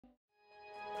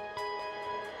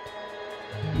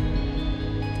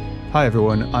Hi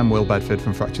everyone, I'm Will Bedford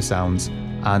from Fracture Sounds,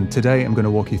 and today I'm going to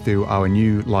walk you through our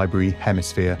new library,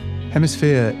 Hemisphere.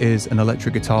 Hemisphere is an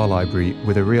electric guitar library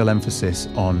with a real emphasis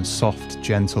on soft,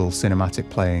 gentle, cinematic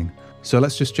playing. So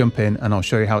let's just jump in and I'll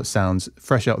show you how it sounds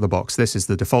fresh out of the box. This is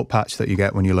the default patch that you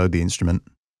get when you load the instrument.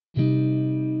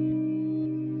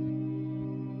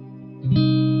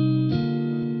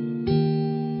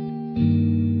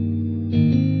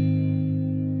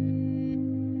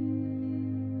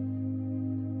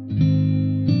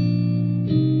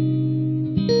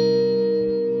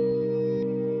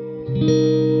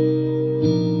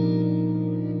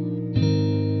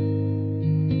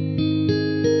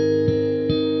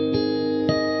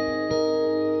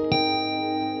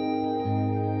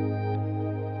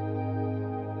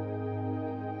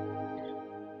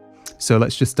 So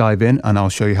let's just dive in and I'll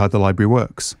show you how the library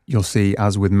works. You'll see,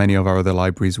 as with many of our other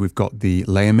libraries, we've got the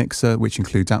layer mixer, which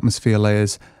includes atmosphere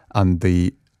layers, and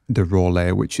the raw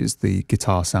layer, which is the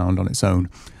guitar sound on its own.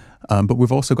 But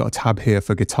we've also got a tab here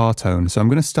for guitar tone. So I'm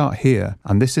going to start here,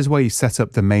 and this is where you set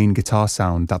up the main guitar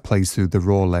sound that plays through the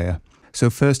raw layer. So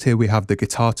first here we have the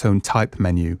guitar tone type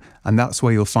menu, and that's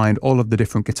where you'll find all of the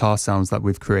different guitar sounds that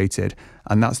we've created.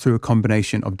 And that's through a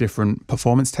combination of different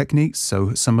performance techniques.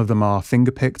 So some of them are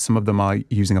finger-picked, some of them are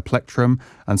using a plectrum,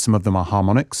 and some of them are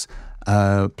harmonics,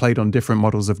 played on different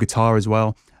models of guitar as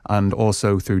well, and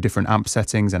also through different amp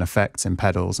settings and effects and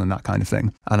pedals and that kind of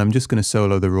thing. And I'm just going to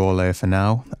solo the raw layer for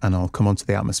now, and I'll come onto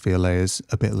the atmosphere layers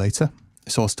a bit later.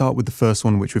 So I'll start with the first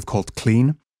one, which we've called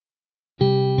clean.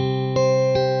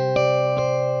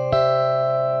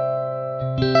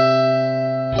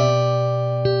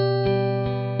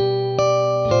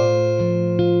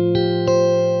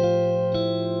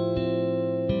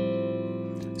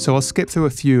 So I'll skip through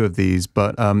a few of these,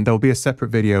 but there'll be a separate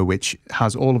video which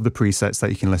has all of the presets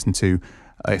that you can listen to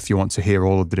if you want to hear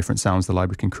all of the different sounds the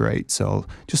library can create. So I'll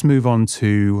just move on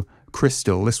to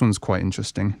Crystal. This one's quite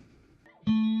interesting.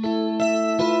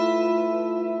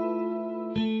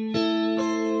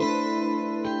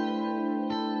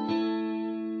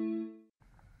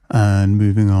 And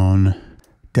moving on,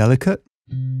 Delicate.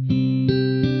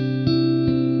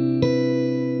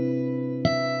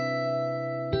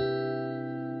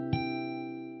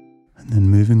 And then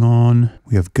moving on,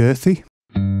 we have Girthy.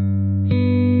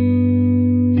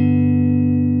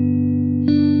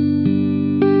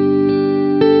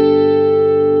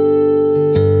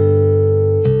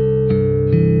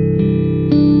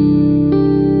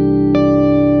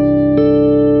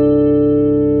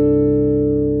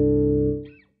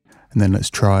 And then let's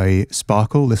try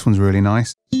Sparkle. This one's really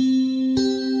nice.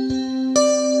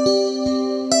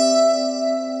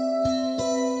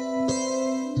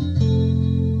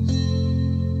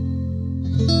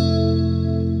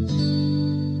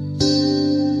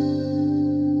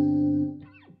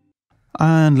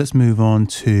 And let's move on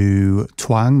to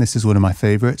Twang. This is one of my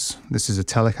favorites. This is a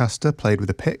Telecaster played with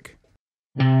a pick.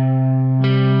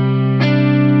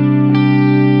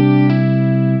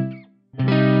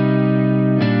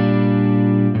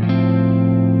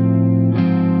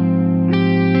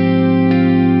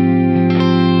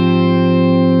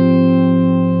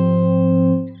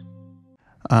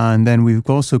 And then we've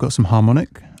also got some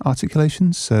harmonic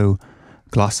articulations, so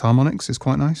glass harmonics is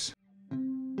quite nice.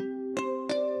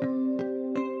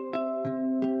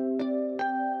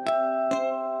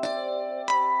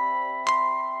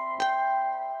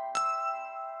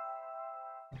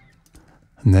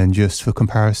 And then just for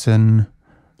comparison,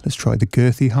 let's try the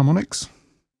Girthy harmonics.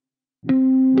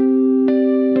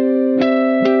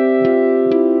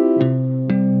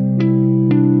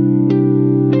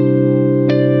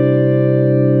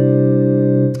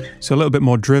 So a little bit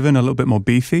more driven, a little bit more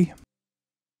beefy.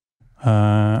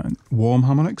 Warm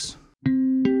harmonics.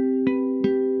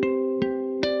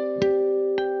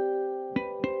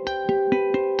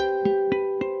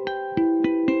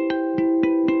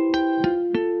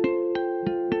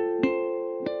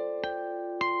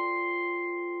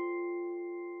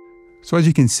 So as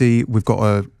you can see, we've got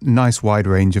a nice wide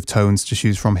range of tones to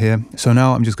choose from here. So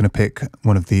now I'm just going to pick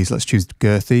one of these. Let's choose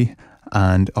Girthy,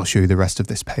 and I'll show you the rest of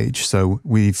this page. So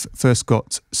we've first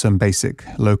got some basic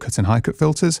low cut and high cut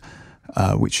filters,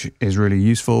 which is really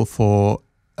useful for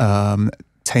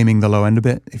taming the low end a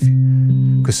bit,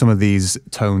 because some of these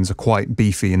tones are quite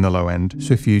beefy in the low end.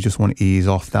 So if you just want to ease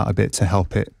off that a bit to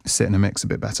help it sit in a mix a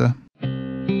bit better.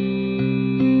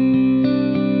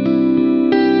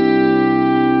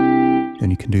 Then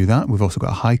you can do that. We've also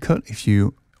got a high cut if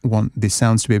you want the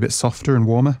sounds to be a bit softer and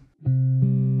warmer.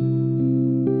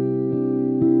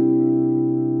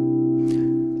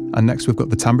 And next we've got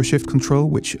the timbre shift control,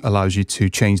 which allows you to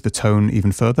change the tone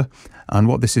even further. And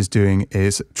what this is doing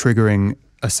is triggering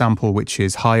a sample which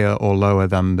is higher or lower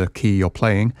than the key you're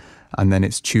playing, and then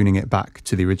it's tuning it back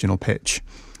to the original pitch.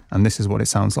 And this is what it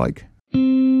sounds like.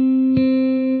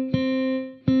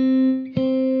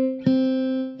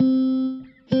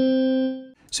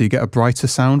 So you get a brighter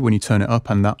sound when you turn it up,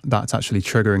 and that's actually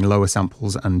triggering lower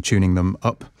samples and tuning them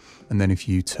up. And then if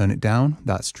you turn it down,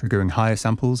 that's triggering higher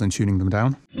samples and tuning them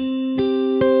down.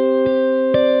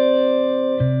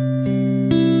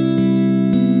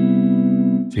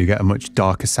 So you get a much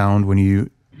darker sound when you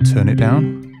turn it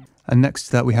down. And next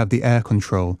to that we have the air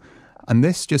control. And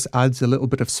this just adds a little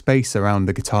bit of space around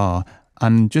the guitar.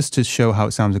 And just to show how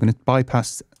it sounds, I'm going to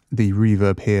bypass the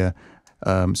reverb here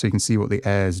so you can see what the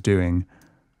air is doing.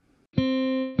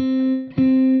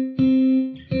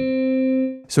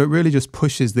 So it really just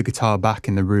pushes the guitar back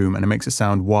in the room and it makes it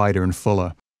sound wider and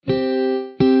fuller.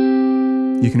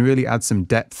 You can really add some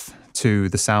depth to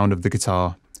the sound of the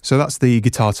guitar. So that's the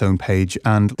guitar tone page,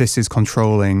 and this is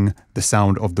controlling the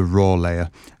sound of the raw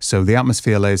layer. So the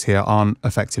atmosphere layers here aren't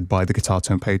affected by the guitar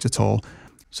tone page at all.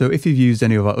 So if you've used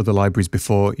any of our other libraries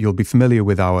before, you'll be familiar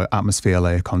with our atmosphere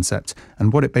layer concept.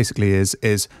 And what it basically is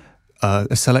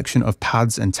a selection of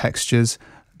pads and textures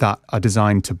that are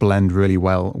designed to blend really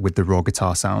well with the raw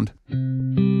guitar sound.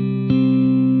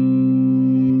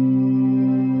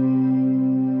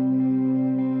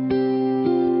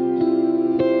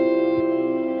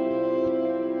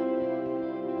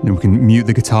 And we can mute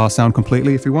the guitar sound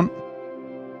completely if we want.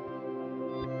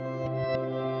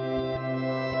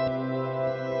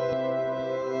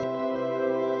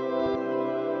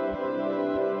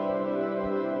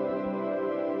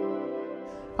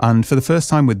 And for the first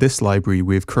time with this library,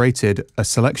 we've created a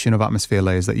selection of atmosphere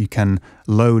layers that you can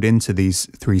load into these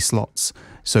 3 slots.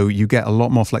 So you get a lot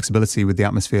more flexibility with the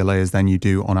atmosphere layers than you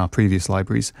do on our previous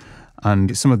libraries.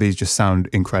 And some of these just sound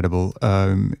incredible.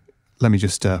 Let me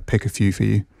just pick a few for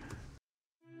you.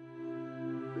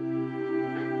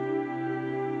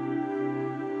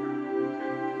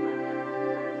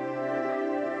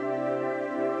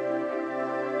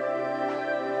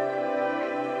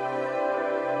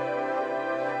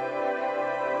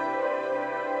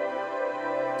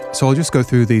 So I'll just go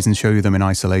through these and show you them in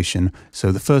isolation.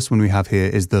 So the first one we have here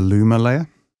is the Luma layer.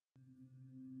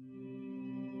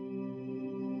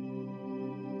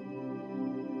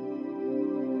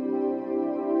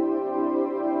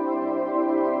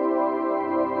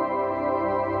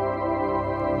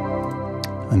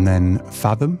 And then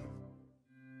Fathom.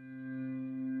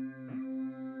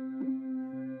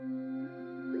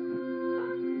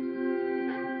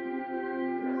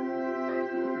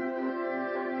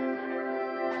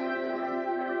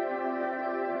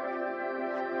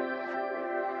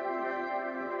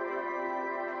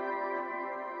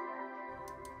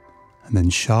 And then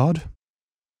Shard.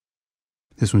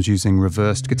 This one's using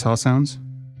reversed guitar sounds.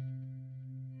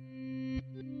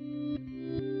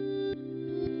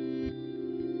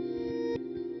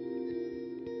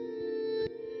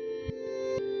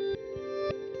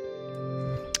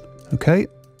 Okay,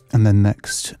 and then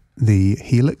next the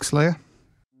Helix layer.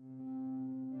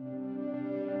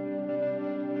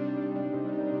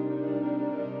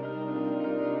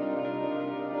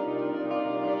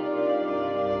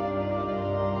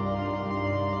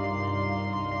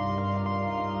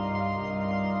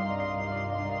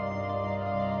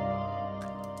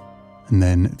 And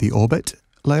then the Orbit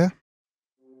layer.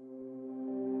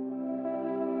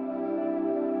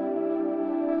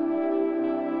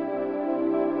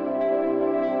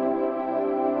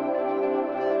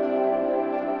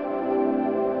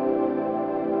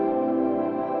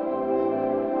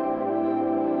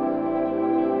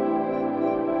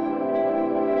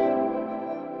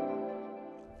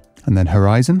 And then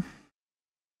Horizon.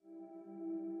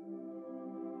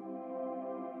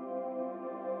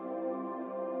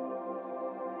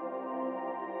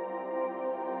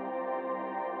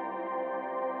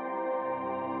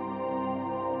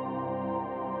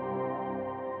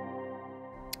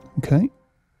 Okay,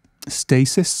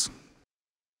 Stasis.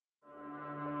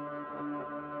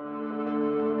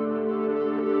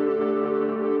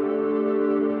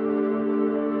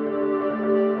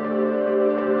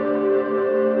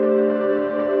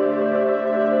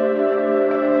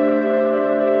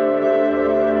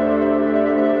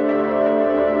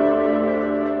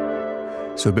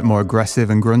 So a bit more aggressive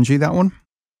and grungy, that one.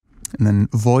 And then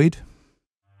Void.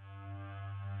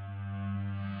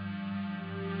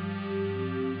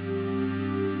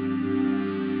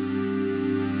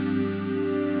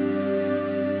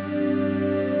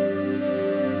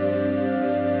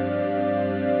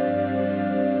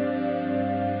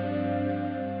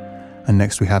 And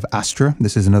next we have Astra.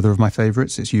 This is another of my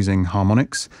favorites. It's using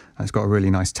harmonics, and it's got a really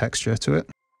nice texture to it.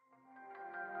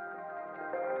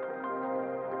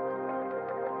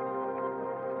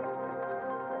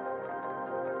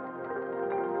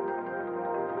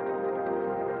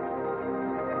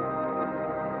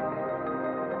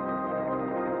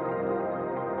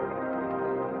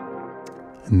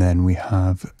 And then we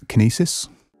have Kinesis.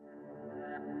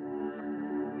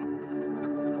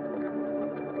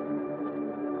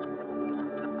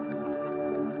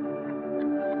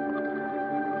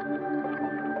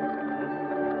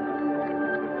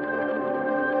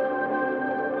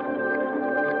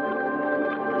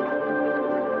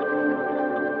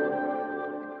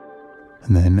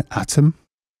 And then Atom.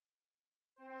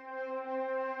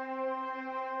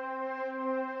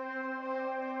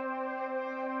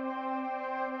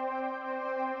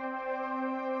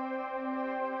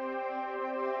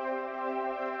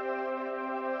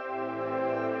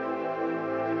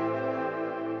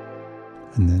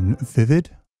 And then Vivid.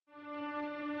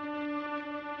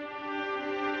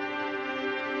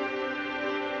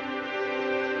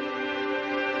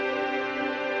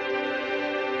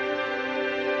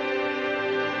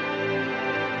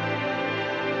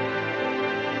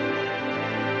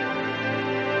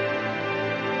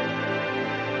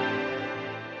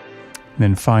 And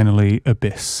then finally,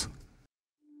 Abyss.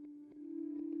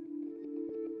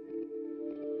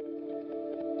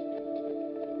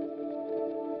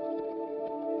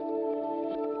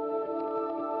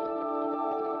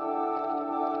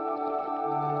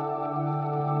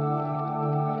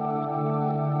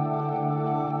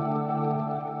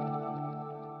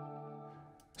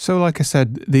 So like I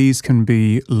said, these can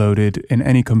be loaded in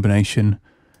any combination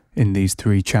in these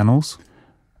 3 channels,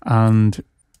 and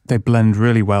they blend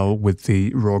really well with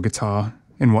the raw guitar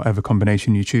in whatever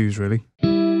combination you choose, really.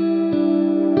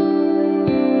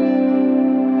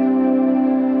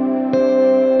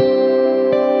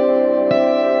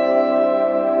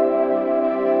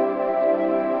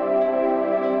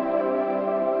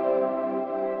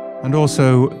 And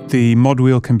also, the mod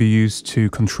wheel can be used to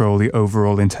control the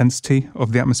overall intensity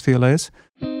of the atmosphere layers.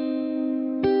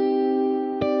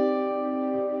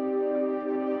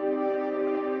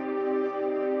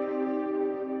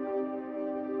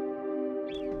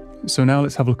 So now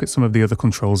let's have a look at some of the other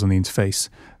controls on the interface.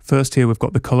 First here we've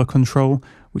got the color control,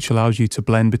 which allows you to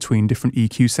blend between different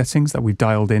EQ settings that we've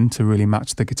dialed in to really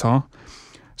match the guitar.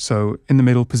 So in the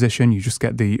middle position, you just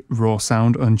get the raw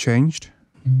sound unchanged.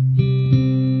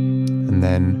 And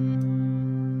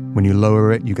then when you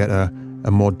lower it, you get a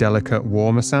more delicate,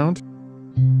 warmer sound.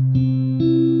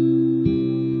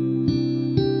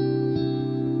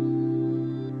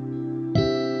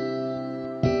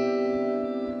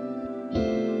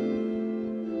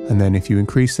 And then if you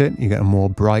increase it, you get a more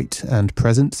bright and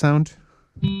present sound.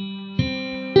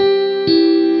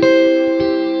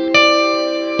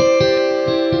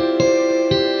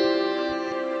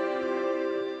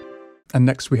 And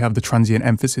next we have the Transient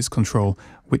Emphasis control,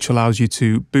 which allows you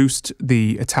to boost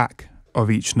the attack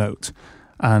of each note.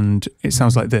 And it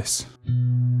sounds like this.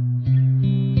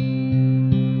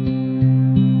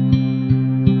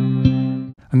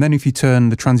 And then if you turn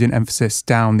the transient emphasis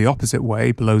down the opposite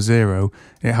way, below 0,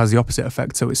 it has the opposite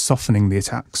effect, so it's softening the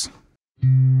attacks.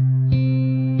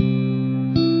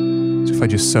 So if I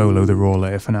just solo the raw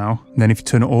layer for now, and then if you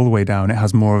turn it all the way down, it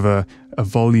has more of a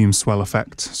volume swell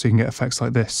effect, so you can get effects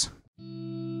like this.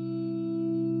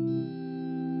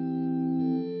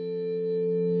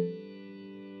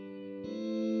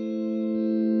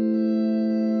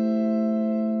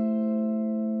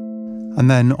 And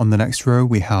then on the next row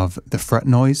we have the fret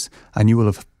noise, and you will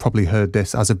have probably heard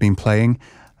this as I've been playing.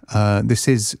 This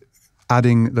is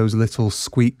adding those little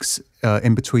squeaks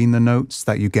in between the notes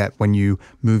that you get when you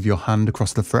move your hand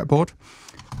across the fretboard.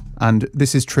 And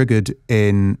this is triggered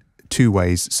in 2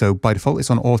 ways. So by default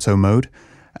it's on auto mode,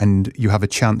 and you have a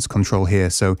chance control here.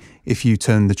 So if you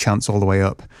turn the chance all the way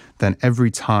up, then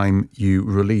every time you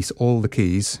release all the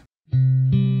keys,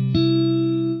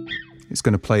 it's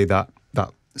going to play that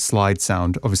slide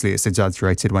sound. Obviously it's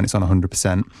exaggerated when it's on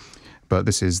 100%, but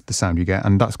this is the sound you get,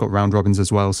 and that's got round robins as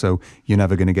well, so you're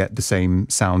never going to get the same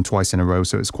sound twice in a row,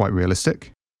 so it's quite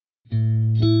realistic.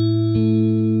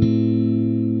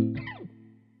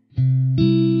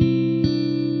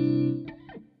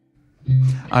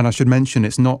 And I should mention,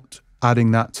 it's not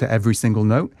adding that to every single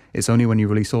note, it's only when you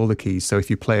release all the keys. So if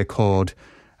you play a chord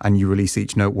and you release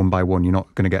each note one by one, you're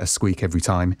not going to get a squeak every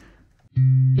time.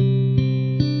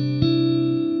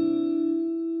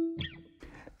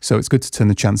 So it's good to turn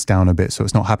the chance down a bit so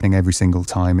it's not happening every single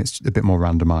time, it's a bit more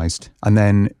randomized. And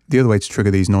then the other way to trigger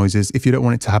these noises, if you don't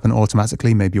want it to happen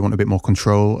automatically, maybe you want a bit more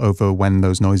control over when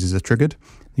those noises are triggered,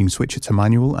 you can switch it to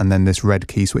manual, and then this red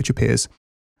key switch appears.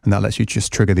 And that lets you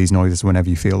just trigger these noises whenever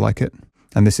you feel like it.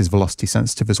 And this is velocity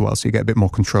sensitive as well, so you get a bit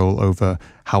more control over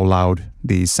how loud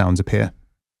these sounds appear.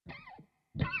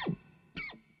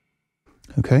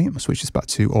 Okay, I'll switch this back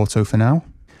to auto for now.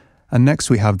 And next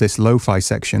we have this lo-fi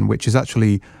section, which is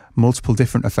actually multiple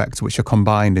different effects which are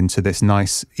combined into this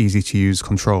nice, easy to use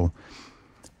control.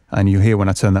 And you hear when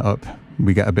I turn that up,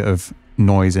 we get a bit of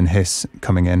noise and hiss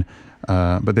coming in,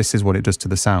 but this is what it does to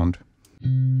the sound.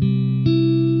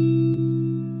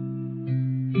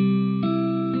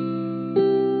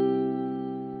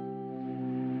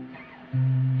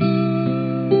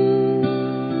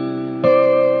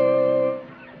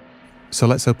 So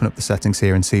let's open up the settings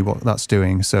here and see what that's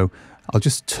doing. So I'll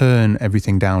just turn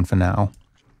everything down for now.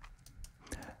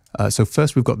 So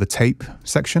first we've got the tape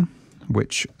section,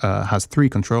 which has 3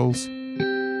 controls.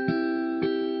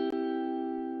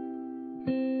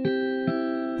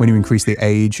 When you increase the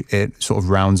age, it sort of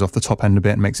rounds off the top end a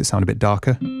bit and makes it sound a bit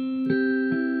darker.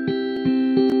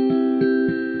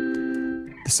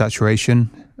 The saturation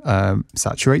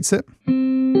saturates it.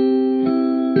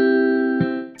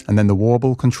 And then the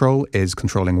warble control is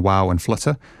controlling wow and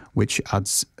flutter, which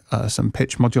adds some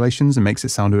pitch modulations and makes it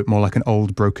sound a bit more like an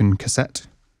old broken cassette.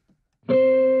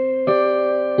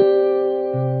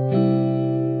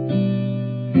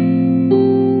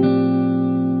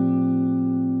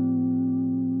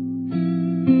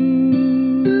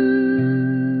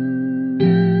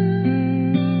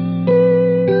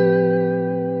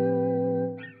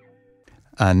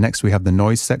 And next we have the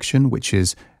noise section, which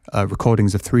is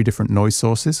recordings of 3 different noise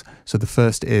sources. So the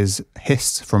first is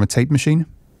hiss from a tape machine.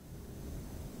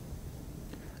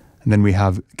 And then we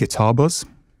have guitar buzz.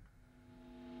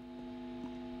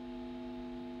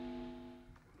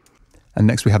 And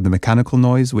next we have the mechanical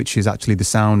noise, which is actually the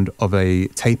sound of a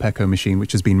tape echo machine,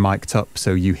 which has been mic'd up.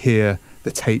 So you hear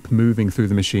the tape moving through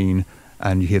the machine,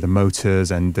 and you hear the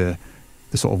motors and the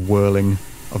sort of whirling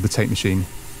of the tape machine.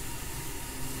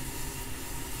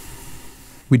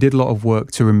 We did a lot of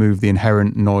work to remove the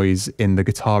inherent noise in the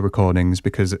guitar recordings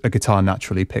because a guitar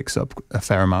naturally picks up a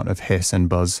fair amount of hiss and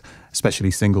buzz,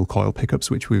 especially single coil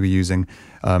pickups, which we were using.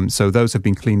 So those have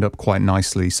been cleaned up quite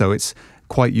nicely. So it's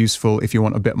quite useful if you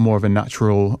want a bit more of a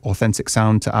natural, authentic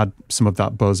sound to add some of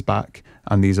that buzz back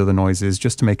and these other noises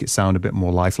just to make it sound a bit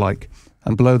more lifelike.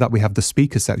 And below that we have the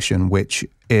speaker section, which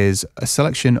is a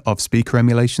selection of speaker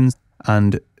emulations.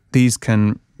 And these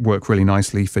can work really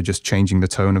nicely for just changing the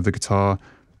tone of the guitar.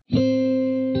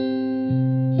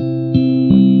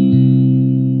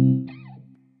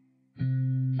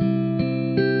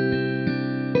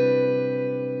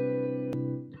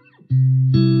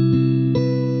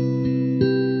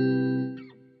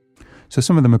 So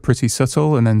some of them are pretty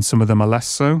subtle and then some of them are less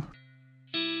so.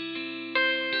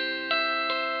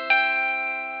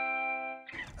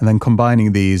 And then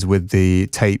combining these with the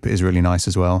tape is really nice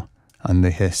as well, and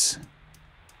the hiss.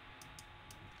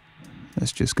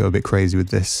 Let's just go a bit crazy with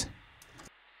this.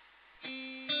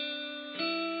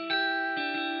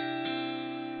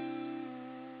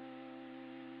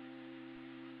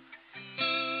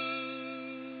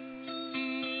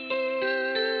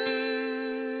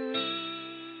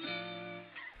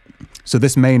 So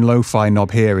this main lo-fi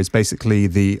knob here is basically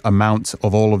the amount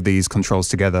of all of these controls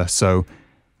together. So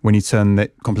when you turn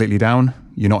it completely down,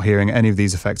 you're not hearing any of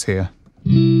these effects here.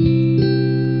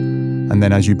 And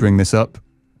then as you bring this up,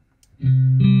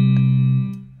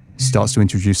 it starts to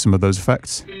introduce some of those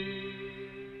effects.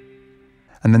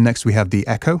 And then next we have the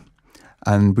echo,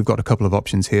 and we've got a couple of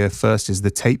options here. First is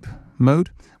the tape mode,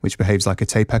 which behaves like a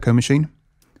tape echo machine.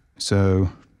 So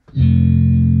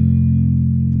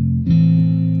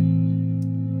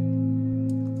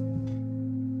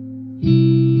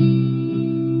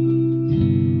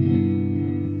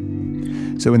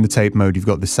in the tape mode, you've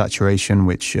got the saturation,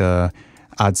 which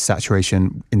adds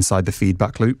saturation inside the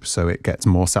feedback loop, so it gets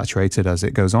more saturated as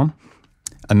it goes on.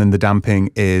 And then the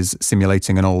damping is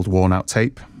simulating an old worn-out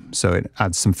tape, so it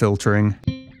adds some filtering.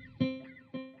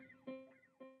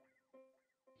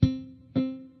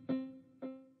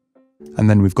 And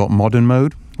then we've got modern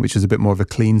mode, which is a bit more of a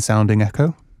clean-sounding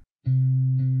echo.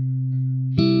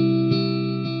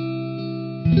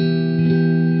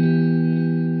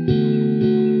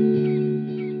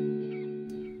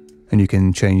 And you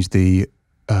can change the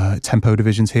tempo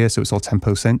divisions here, so it's all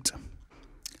tempo synced.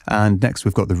 And next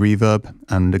we've got the reverb,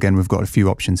 and again we've got a few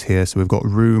options here. So we've got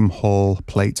room, hall,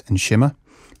 plate and shimmer.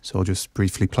 So I'll just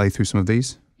briefly play through some of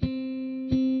these.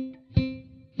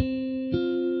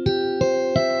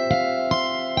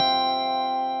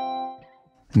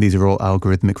 And these are all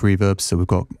algorithmic reverbs, so we've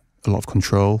got a lot of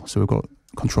control. So we've got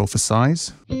control for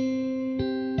size,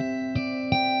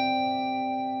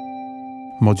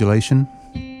 modulation.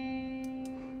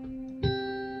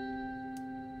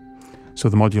 So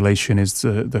the modulation is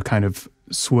the kind of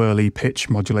swirly pitch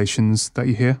modulations that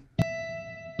you hear.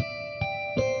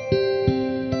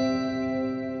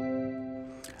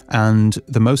 And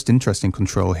the most interesting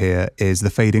control here is the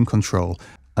fade in control.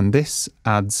 And this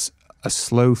adds a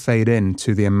slow fade in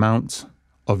to the amount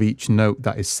of each note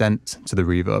that is sent to the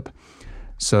reverb.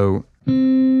 So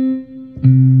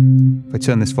if I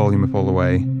turn this volume up all the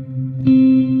way,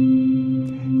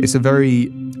 it's a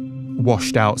very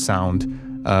washed out sound,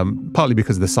 partly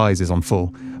because the size is on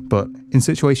full. But in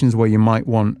situations where you might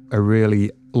want a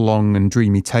really long and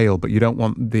dreamy tail, but you don't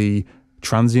want the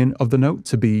transient of the note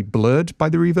to be blurred by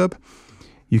the reverb,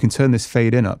 you can turn this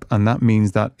fade in up, and that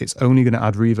means that it's only going to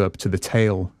add reverb to the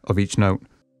tail of each note.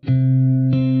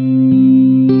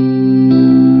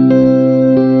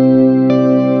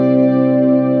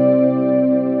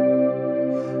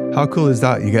 How cool is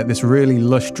that? You get this really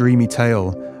lush, dreamy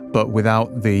tail, but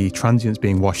without the transients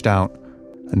being washed out.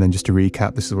 And then just to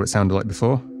recap, this is what it sounded like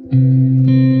before.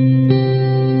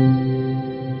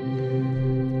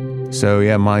 So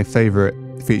yeah, my favorite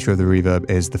feature of the reverb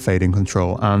is the fade-in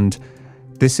control, and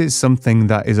this is something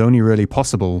that is only really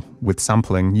possible with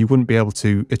sampling. You wouldn't be able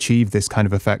to achieve this kind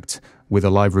of effect with a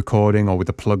live recording or with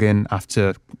a plugin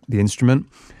after the instrument.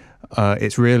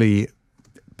 It's really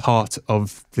part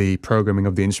of the programming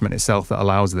of the instrument itself that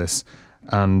allows this,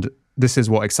 and this is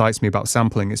what excites me about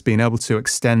sampling. It's being able to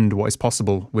extend what is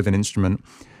possible with an instrument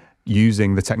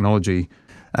using the technology.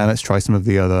 And let's try some of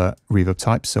the other reverb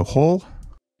types. So hall.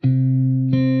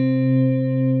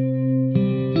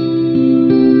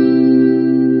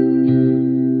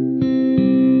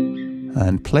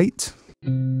 And plate.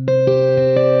 And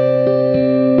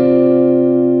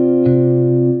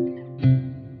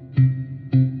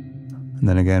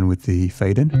then again with the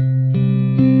fade in.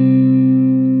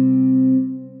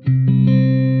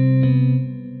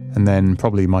 And then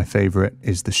probably my favorite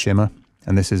is the shimmer.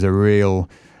 And this is a real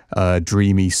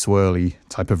dreamy, swirly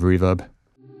type of reverb.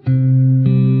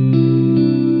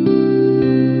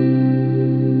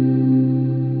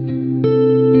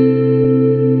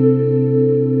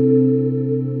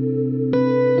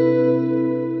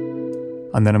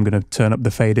 And then I'm going to turn up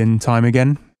the fade in time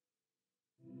again.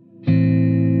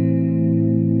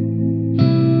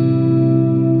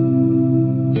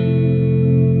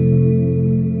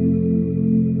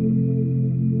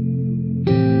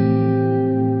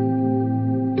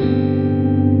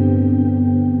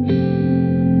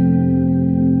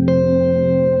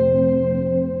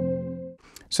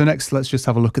 So next, let's just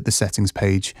have a look at the settings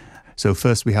page. So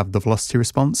first we have the velocity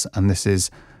response, and this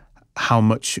is how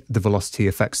much the velocity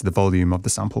affects the volume of the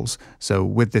samples. So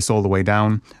with this all the way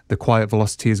down, the quiet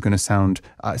velocity is going to sound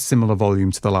at a similar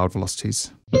volume to the loud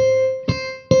velocities.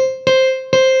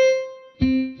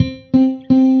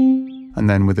 And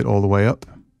then with it all the way up,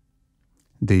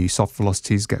 the soft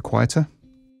velocities get quieter.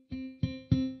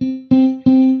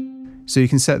 So you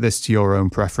can set this to your own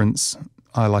preference.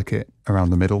 I like it around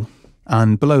the middle.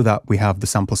 And below that, we have the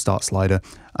sample start slider.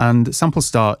 And sample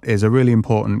start is a really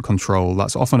important control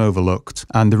that's often overlooked.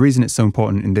 And the reason it's so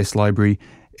important in this library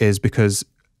is because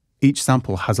each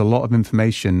sample has a lot of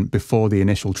information before the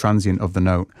initial transient of the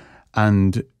note.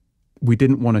 And we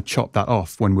didn't want to chop that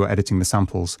off when we were editing the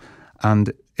samples.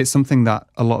 And it's something that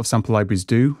a lot of sample libraries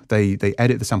do. They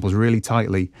edit the samples really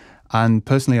tightly. And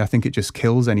personally, I think it just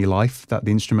kills any life that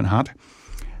the instrument had.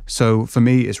 So for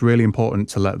me, it's really important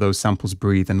to let those samples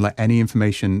breathe and let any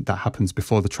information that happens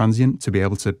before the transient to be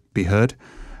able to be heard.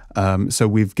 So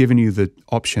we've given you the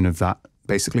option of that,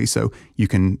 basically. So you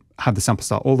can have the sample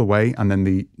start all the way, and then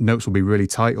the notes will be really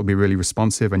tight, it'll be really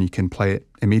responsive, and you can play it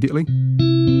immediately.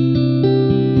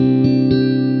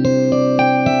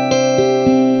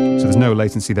 So there's no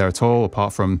latency there at all,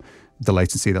 apart from the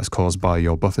latency that's caused by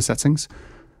your buffer settings.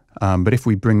 But if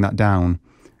we bring that down,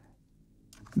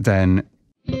 then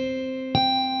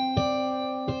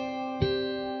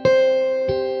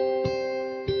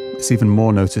it's even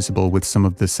more noticeable with some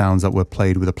of the sounds that were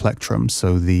played with a plectrum,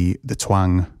 so the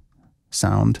twang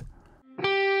sound.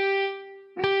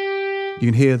 You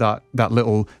can hear that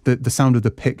little, the sound of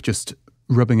the pick just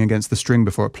rubbing against the string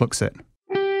before it plucks it.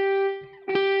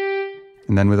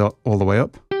 And then with it all the way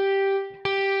up.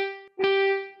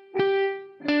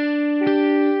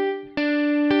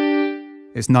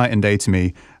 It's night and day to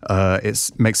me. It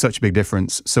makes such a big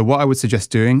difference. So what I would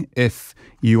suggest doing, if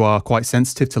you are quite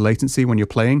sensitive to latency when you're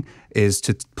playing, is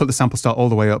to put the sample start all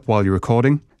the way up while you're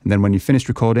recording. And then when you finish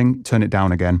recording, turn it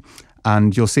down again.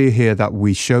 And you'll see here that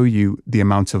we show you the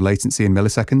amount of latency in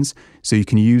milliseconds. So you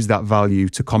can use that value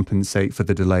to compensate for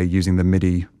the delay using the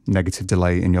MIDI negative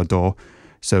delay in your DAW.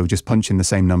 So just punch in the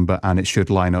same number and it should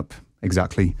line up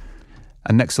exactly.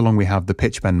 And next along we have the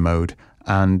pitch bend mode.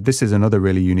 And this is another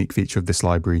really unique feature of this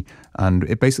library. And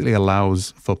it basically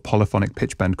allows for polyphonic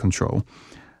pitch bend control.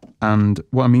 And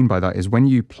what I mean by that is when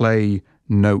you play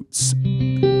notes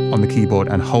on the keyboard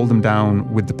and hold them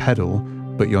down with the pedal,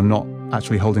 but you're not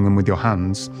actually holding them with your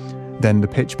hands, then the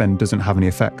pitch bend doesn't have any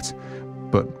effect.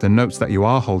 But the notes that you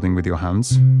are holding with your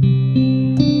hands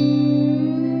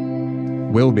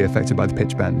will be affected by the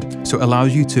pitch bend. So it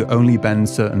allows you to only bend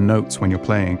certain notes when you're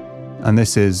playing. And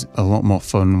this is a lot more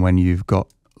fun when you've got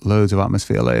loads of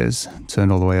atmosphere layers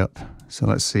turned all the way up. So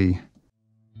let's see.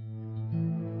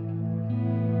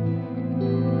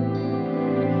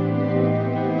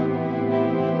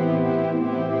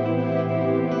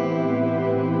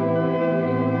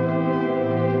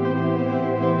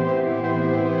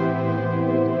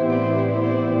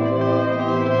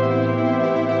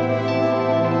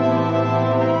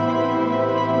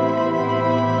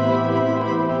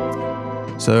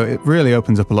 So it really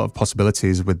opens up a lot of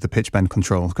possibilities with the pitch bend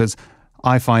control, because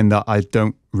I find that I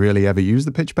don't really ever use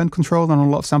the pitch bend control on a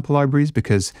lot of sample libraries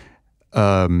because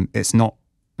it's not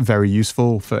very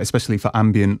useful, especially for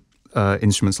ambient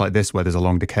instruments like this where there's a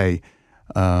long decay.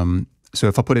 So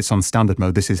if I put it on standard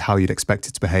mode, this is how you'd expect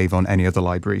it to behave on any other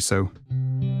library. So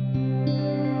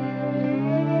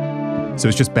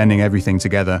it's just bending everything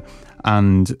together,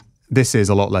 and this is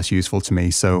a lot less useful to me.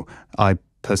 So I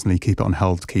personally keep it on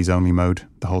held keys only mode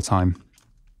the whole time.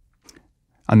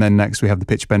 And then next we have the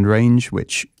pitch bend range,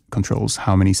 which controls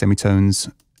how many semitones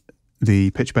the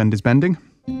pitch bend is bending.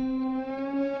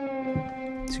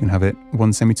 So you can have it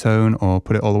 1 semitone or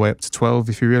put it all the way up to 12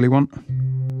 if you really want.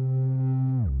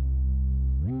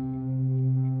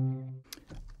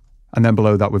 And then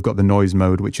below that we've got the noise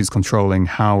mode, which is controlling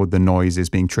how the noise is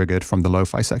being triggered from the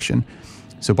lo-fi section.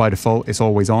 So by default, it's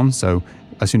always on. So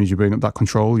as soon as you bring up that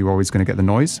control, you're always going to get the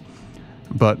noise.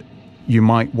 But you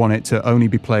might want it to only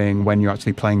be playing when you're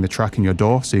actually playing the track in your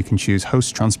DAW. So you can choose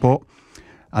host transport.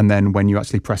 And then when you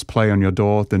actually press play on your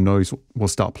DAW, the noise will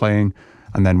start playing.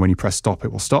 And then when you press stop,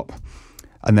 it will stop.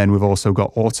 And then we've also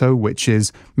got auto, which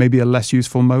is maybe a less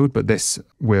useful mode, but this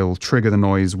will trigger the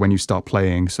noise when you start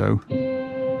playing. So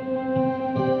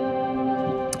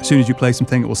as soon as you play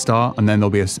something, it will start, and then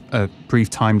there'll be a brief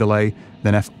time delay.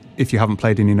 Then if you haven't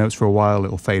played any notes for a while,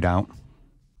 it'll fade out.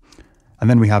 And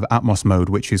then we have Atmos mode,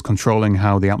 which is controlling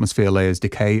how the atmosphere layers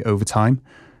decay over time.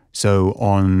 So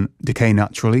on decay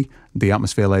naturally, the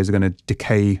atmosphere layers are going to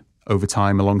decay over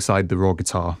time alongside the raw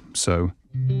guitar. So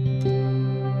you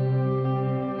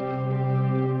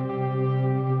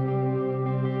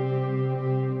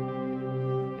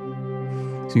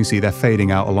can see they're fading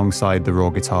out alongside the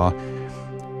raw guitar.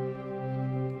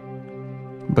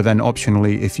 But then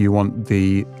optionally, if you want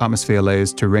the atmosphere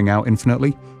layers to ring out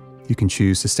infinitely, you can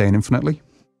choose sustain infinitely.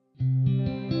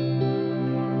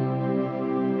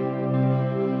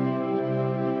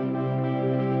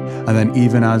 And then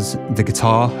even as the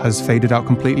guitar has faded out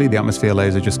completely, the atmosphere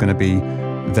layers are just going to be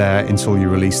there until you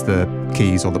release the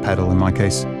keys or the pedal in my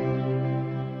case.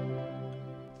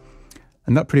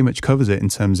 And that pretty much covers it in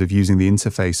terms of using the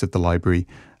interface of the library.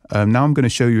 Now I'm going to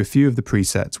show you a few of the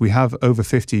presets. We have over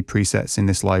 50 presets in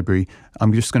this library.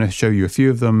 I'm just going to show you a few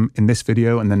of them in this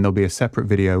video, and then there'll be a separate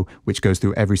video which goes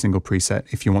through every single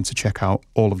preset if you want to check out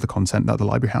all of the content that the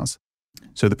library has.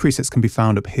 So the presets can be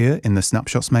found up here in the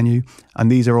snapshots menu,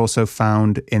 and these are also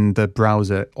found in the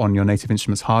browser on your Native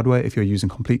Instruments hardware if you're using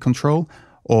Complete Control,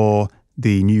 or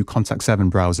the new Kontakt 7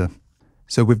 browser.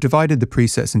 So we've divided the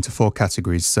presets into 4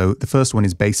 categories. So the first one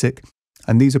is basic,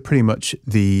 and these are pretty much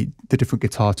the different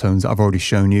guitar tones that I've already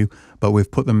shown you, but we've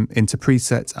put them into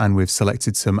presets and we've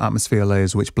selected some atmosphere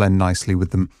layers which blend nicely with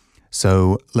them.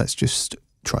 So let's just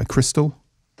try Crystal.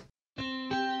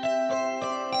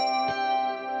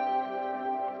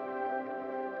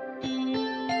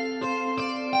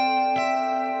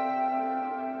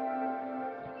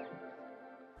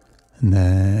 And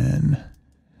then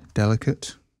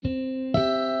Delicate.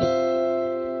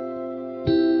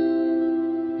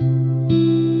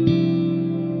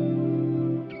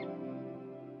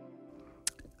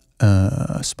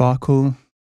 Sparkle.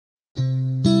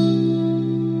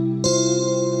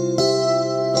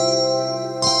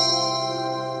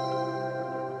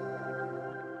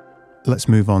 Let's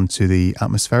move on to the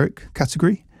atmospheric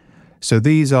category. So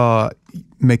these are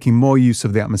making more use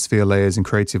of the atmosphere layers in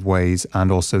creative ways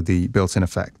and also the built-in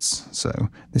effects. So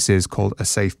this is called a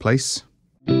safe place.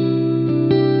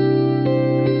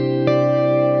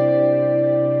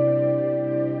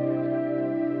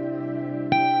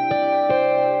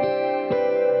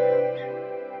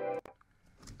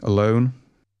 Alone.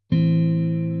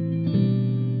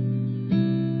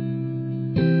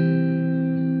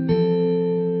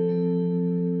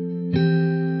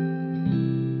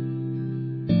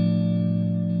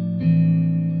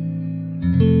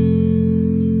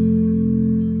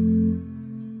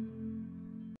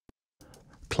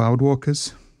 Cloud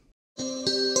Walkers.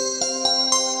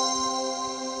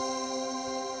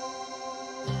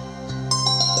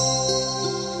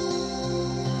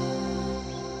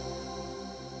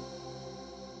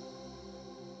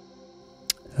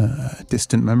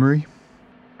 Distant Memory.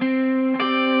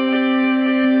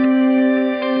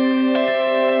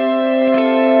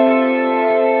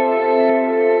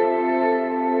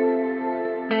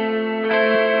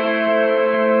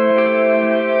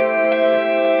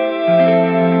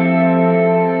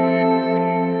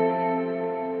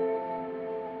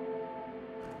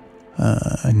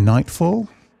 Nightfall.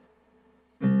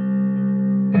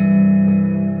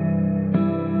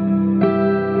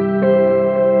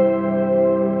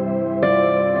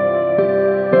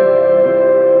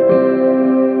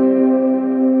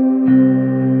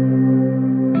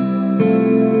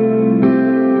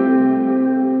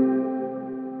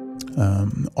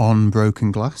 On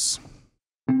Broken Glass.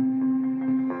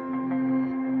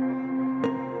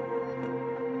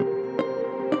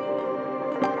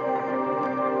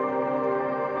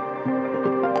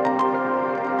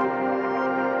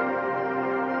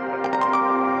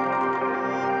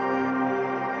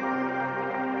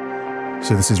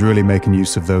 So this is really making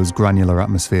use of those granular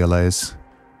atmosphere layers.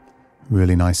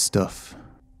 Really nice stuff.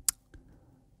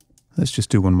 Let's just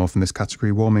do one more from this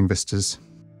category, Warming Vistas.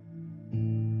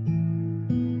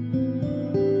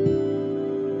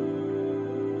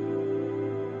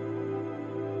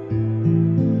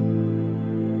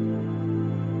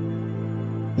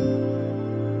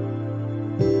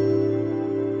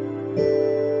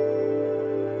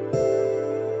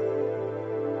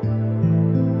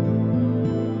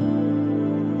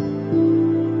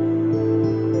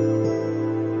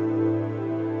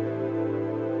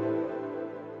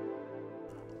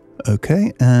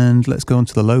 Okay, and let's go on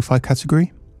to the lo-fi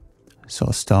category. So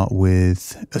I'll start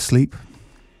with Asleep.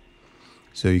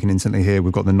 So you can instantly hear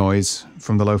we've got the noise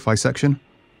from the lo-fi section.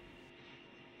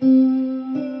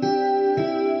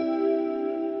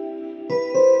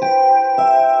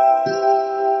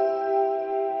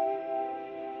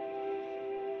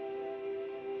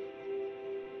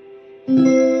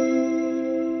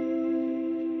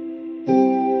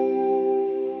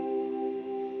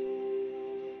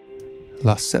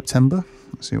 Last September.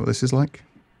 Let's see what this is like.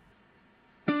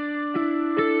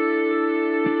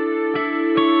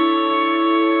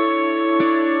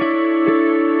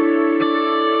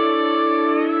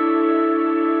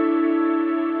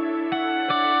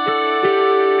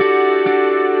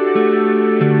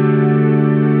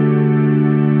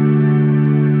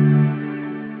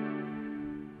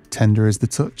 Tender is the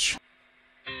Touch.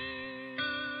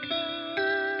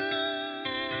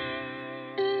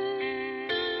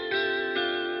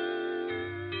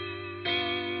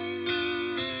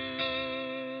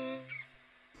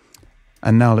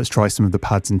 And now let's try some of the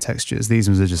pads and textures. These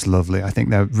ones are just lovely. I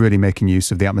think they're really making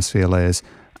use of the atmosphere layers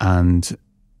and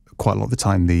quite a lot of the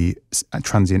time the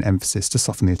transient emphasis to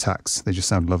soften the attacks. They just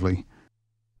sound lovely.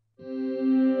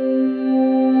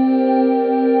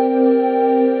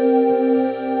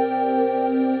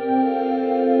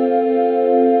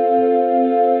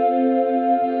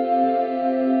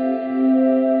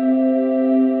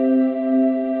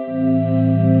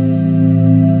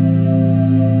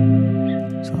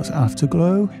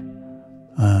 Afterglow.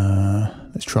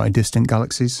 Let's try Distant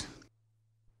Galaxies.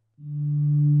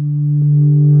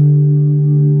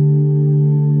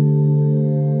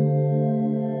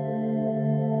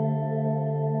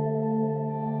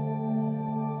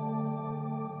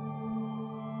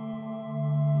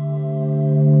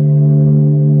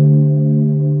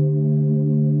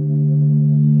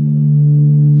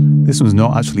 This one's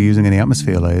not actually using any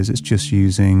atmosphere layers, it's just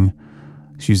using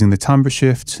the timbre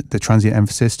shift, the transient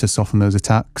emphasis to soften those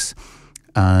attacks,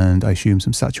 and I assume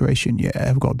some saturation. Yeah,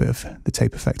 I've got a bit of the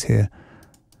tape effect here.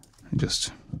 And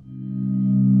just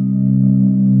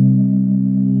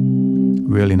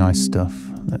really nice stuff.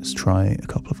 Let's try a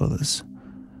couple of others.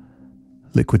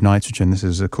 Liquid Nitrogen, this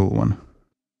is a cool one.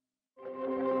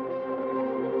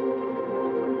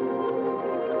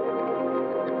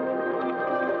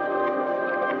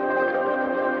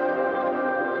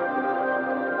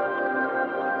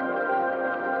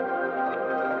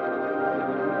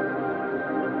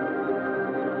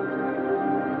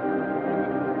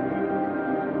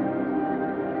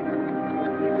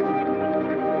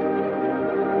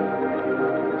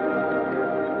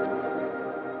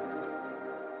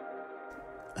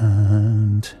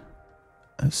 And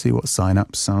let's see what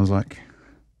Synapse sounds like.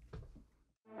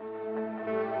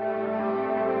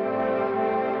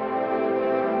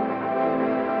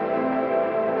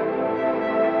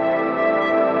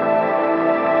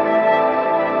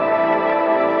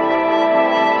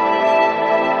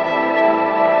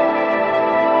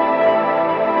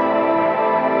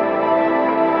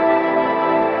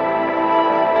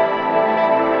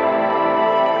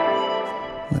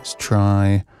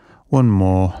 try one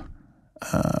more.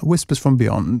 Whispers from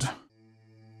Beyond.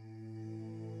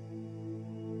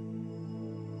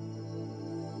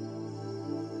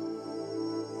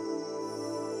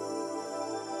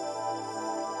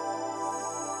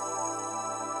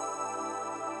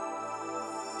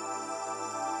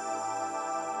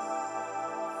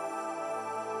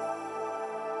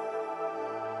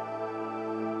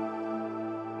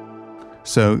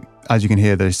 So as you can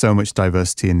hear, there's so much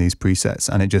diversity in these presets,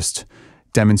 and it just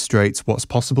demonstrates what's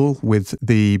possible with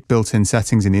the built-in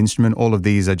settings in the instrument. All of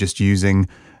these are just using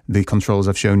the controls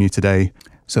I've shown you today.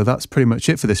 So that's pretty much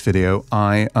it for this video.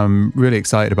 I am really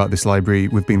excited about this library.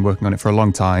 We've been working on it for a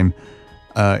long time.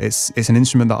 It's an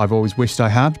instrument that I've always wished I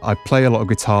had. I play a lot of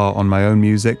guitar on my own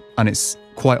music, and it's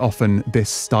quite often this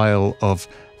style of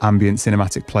ambient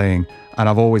cinematic playing. And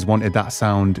I've always wanted that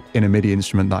sound in a MIDI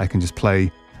instrument that I can just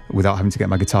play without having to get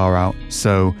my guitar out.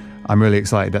 So I'm really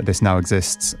excited that this now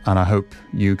exists, and I hope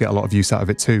you get a lot of use out of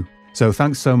it too. So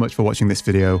thanks so much for watching this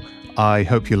video. I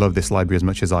hope you love this library as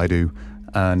much as I do,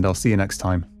 and I'll see you next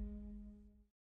time.